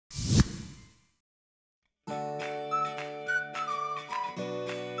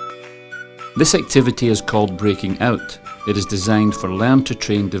This activity is called breaking out. It is designed for learn to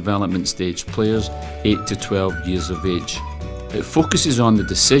train development stage players 8 to 12 years of age. It focuses on the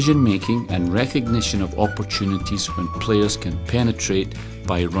decision making and recognition of opportunities when players can penetrate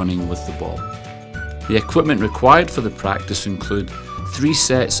by running with the ball. The equipment required for the practice include 3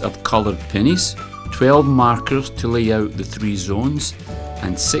 sets of coloured pennies, 12 markers to lay out the 3 zones,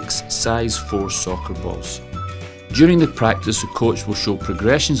 and 6 size 4 soccer balls. During the practice, the coach will show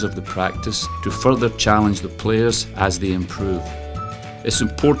progressions of the practice to further challenge the players as they improve. It's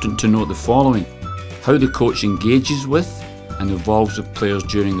important to note the following: how the coach engages with and evolves with players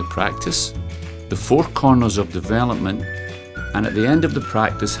during the practice, the 4 corners of development, and at the end of the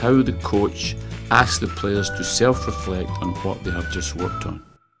practice, how the coach asks the players to self-reflect on what they have just worked on.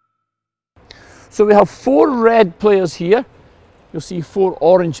 So we have 4 red players here. You'll see 4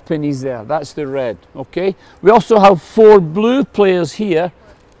 orange pennies there, that's the red, okay? We also have 4 blue players here,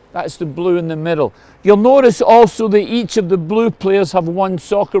 that's the blue in the middle. You'll notice also that each of the blue players have 1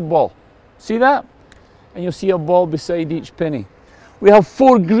 soccer ball. See that? And you'll see a ball beside each penny. We have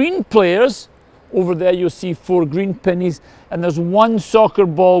 4 green players. Over there you'll see 4 green pennies, and there's 1 soccer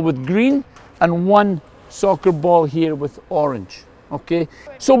ball with green and 1 soccer ball here with orange, okay?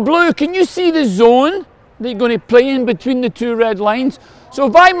 So blue, can you see the zone that you're going to play in between the 2 red lines? So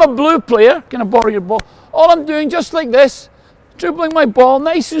if I'm a blue player, can I borrow your ball? All I'm doing, just like this, dribbling my ball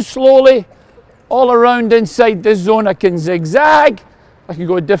nice and slowly all around inside this zone. I can zigzag, I can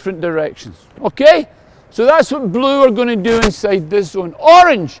go different directions, okay? So that's what blue are going to do inside this zone.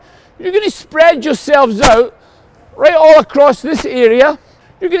 Orange, you're going to spread yourselves out right all across this area.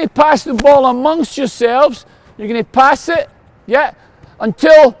 You're going to pass the ball amongst yourselves. You're going to pass it, yeah,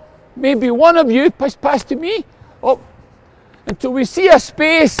 until maybe one of you, pass to me, until we see a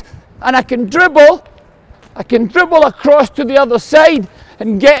space and I can dribble across to the other side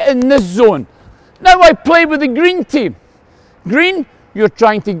and get in this zone. Now I play with the green team. Green, you're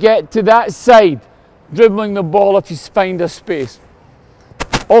trying to get to that side, dribbling the ball if you find a space.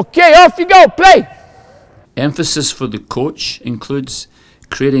 Okay, off you go, play! Emphasis for the coach includes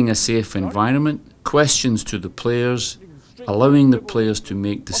creating a safe environment, questions to the players, allowing the players to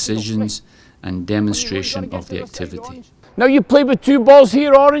make decisions, and demonstration of the activity. Now you play with 2 balls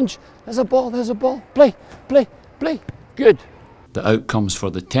here, orange. There's a ball, play, play, play. Good. The outcomes for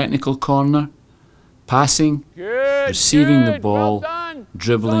the technical corner: passing, receiving the ball,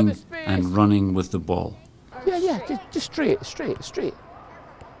 dribbling, and running with the ball. Yeah, just straight.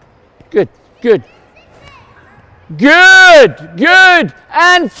 Good. Good,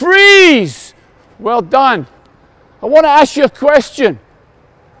 and freeze. Well done. I want to ask you a question.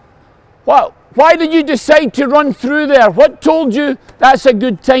 Why did you decide to run through there? What told you that's a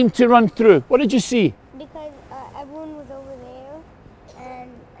good time to run through? What did you see? Because everyone was over there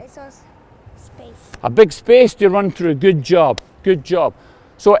and I saw space. A big space to run through. Good job.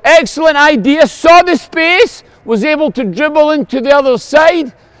 So excellent idea. Saw the space, was able to dribble into the other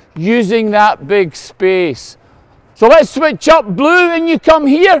side using that big space. So let's switch up. Blue, and you come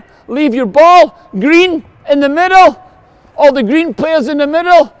here. Leave your ball. Green in the middle. All the green players in the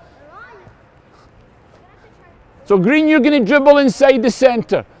middle. So green, you're going to dribble inside the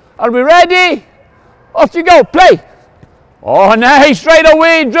center. Are we ready? Off you go, play. Oh, nice, right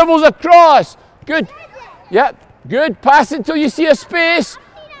away, dribbles across. Good, yeah, good. Pass it till you see a space.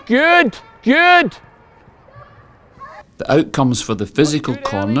 Good. The outcomes for the physical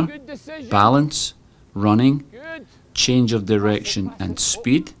corner: balance, running, change of direction and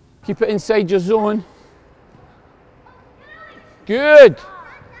speed. Keep it inside your zone. Good.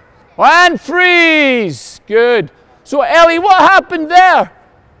 And freeze. Good. So Ellie, what happened there?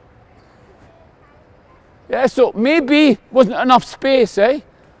 Yeah, so maybe wasn't enough space, eh?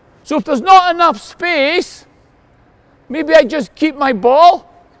 So if there's not enough space, maybe I just keep my ball.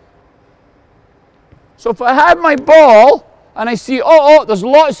 So if I have my ball and I see, there's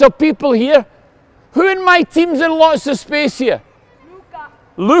lots of people here. Who in my team's in lots of space here?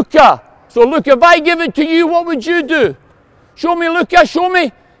 Luca. So Luca, if I give it to you, what would you do? Show me, Luca, show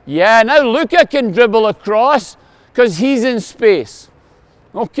me. Yeah, now Luca can dribble across because he's in space.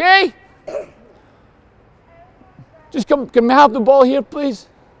 Okay? Just can we have the ball here, please?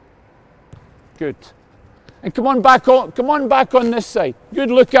 Good. And come on back on this side.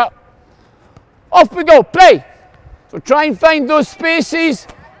 Good, Luca. Off we go, play. So try and find those spaces.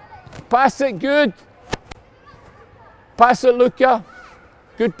 Pass it, good. Pass it, Luca.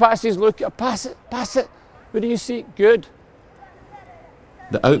 Good passes, Luca. Pass it. What do you see? Good.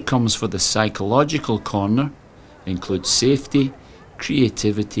 The outcomes for the psychological corner include safety,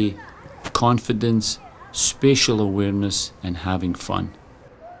 creativity, confidence, spatial awareness, and having fun.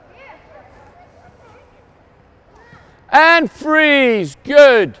 And freeze.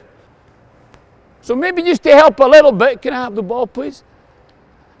 Good. So maybe just to help a little bit, can I have the ball, please?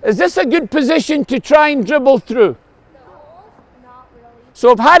 Is this a good position to try and dribble through? No, not really.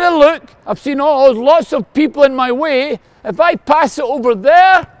 So I've had a look. I've seen there's lots of people in my way. If I pass it over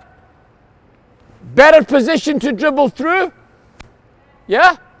there, better position to dribble through?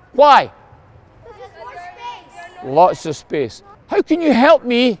 Yeah? Why? Because more space. Lots of space. How can you help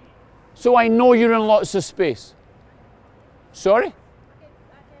me so I know you're in lots of space? Sorry?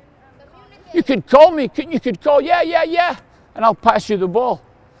 You could call me. You could call, yeah, and I'll pass you the ball.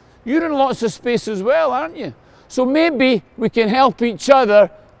 You're in lots of space as well, aren't you? So maybe we can help each other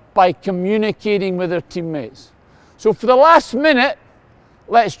by communicating with our teammates. So for the last minute,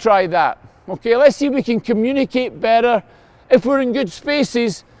 let's try that. Okay, let's see if we can communicate better if we're in good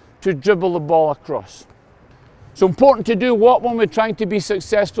spaces to dribble the ball across. So important to do what when we're trying to be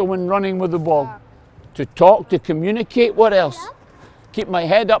successful when running with the ball? To talk, to communicate. What else? Keep my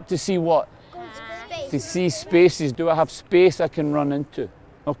head up to see what? To see spaces. Do I have space I can run into?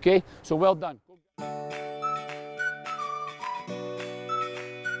 Okay, so well done.